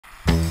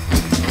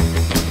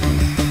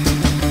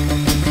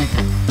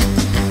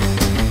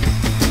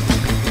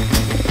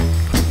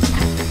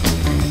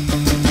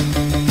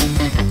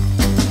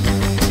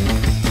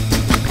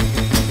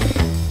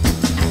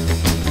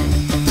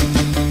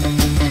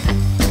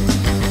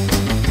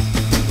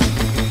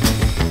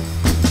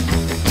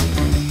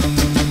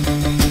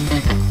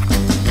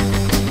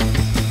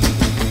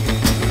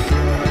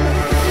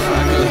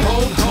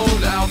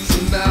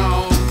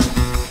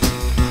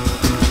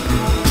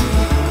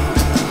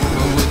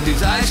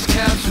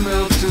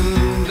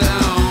melting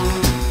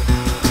down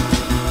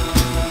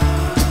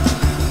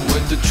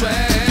with the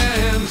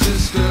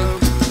transistor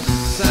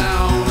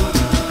sound.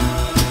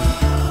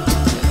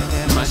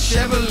 And my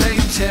Chevrolet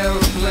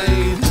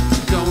Terraplane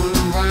going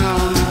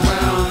round and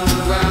round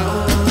and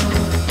round.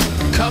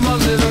 Come a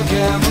little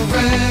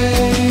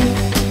cabaret,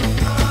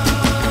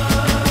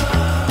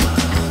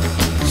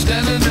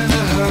 standing in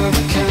a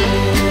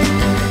hurricane.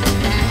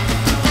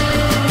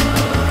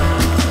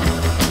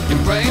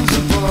 Your brains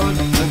are bored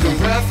like a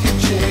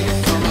refugee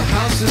from a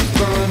house that's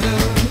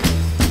burning,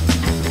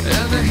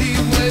 and the heat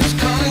waves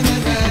calling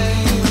your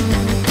name.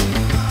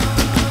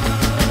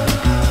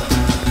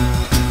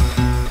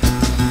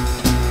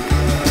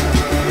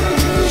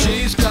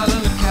 She's got a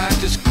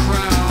cactus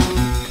crown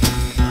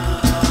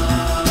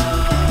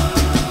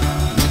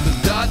with a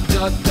dot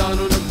dot dot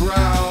on her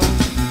brow,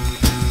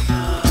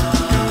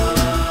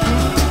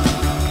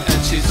 and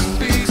she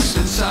speaks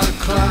inside a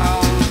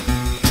cloud.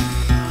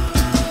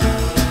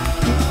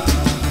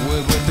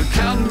 With the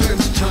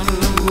countenance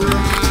turning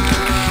around,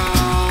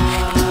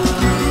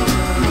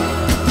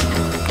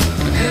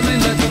 and hit me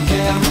like a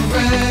gamma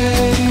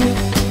ray,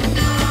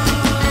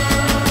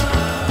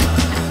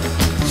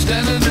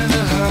 standing in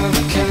a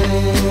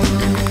hurricane.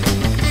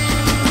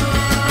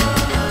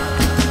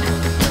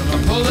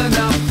 I'm pulling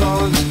out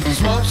thorns,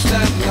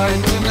 smokestack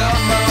lightning out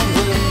my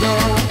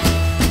window.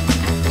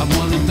 I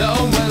wanna know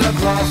what I've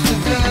lost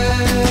today.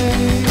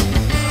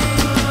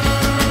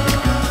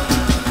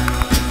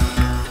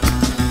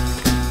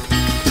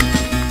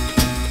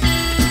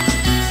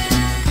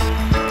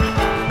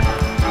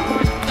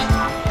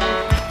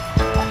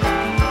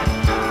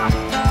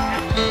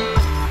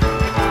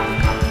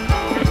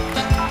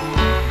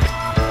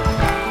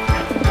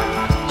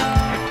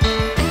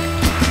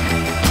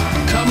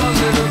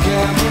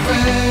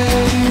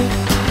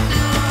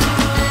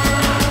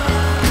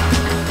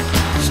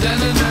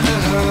 Standing in a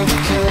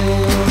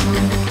hurricane,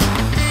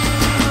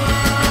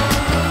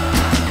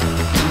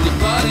 and your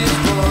body is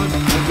born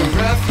like a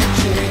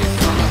refugee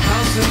from a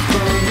house that's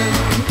burning,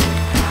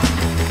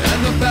 and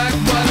the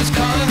backwater's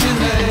calling your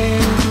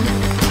name.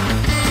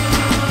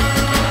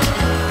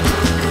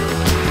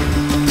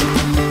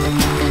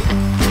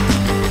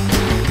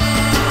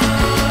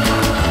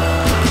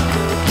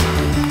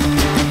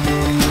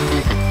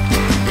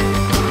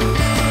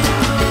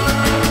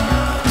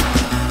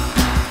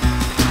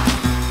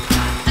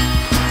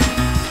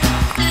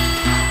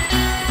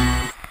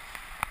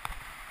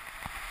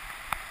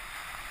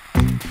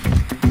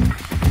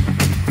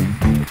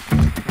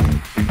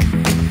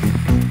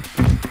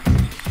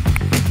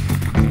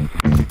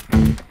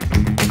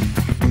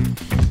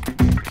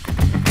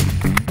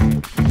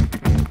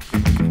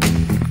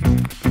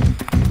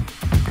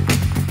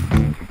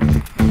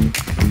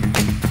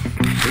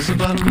 There's a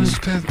bottomless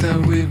pit that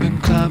we've been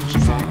climbing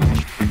for,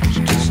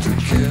 just to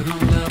get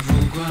a level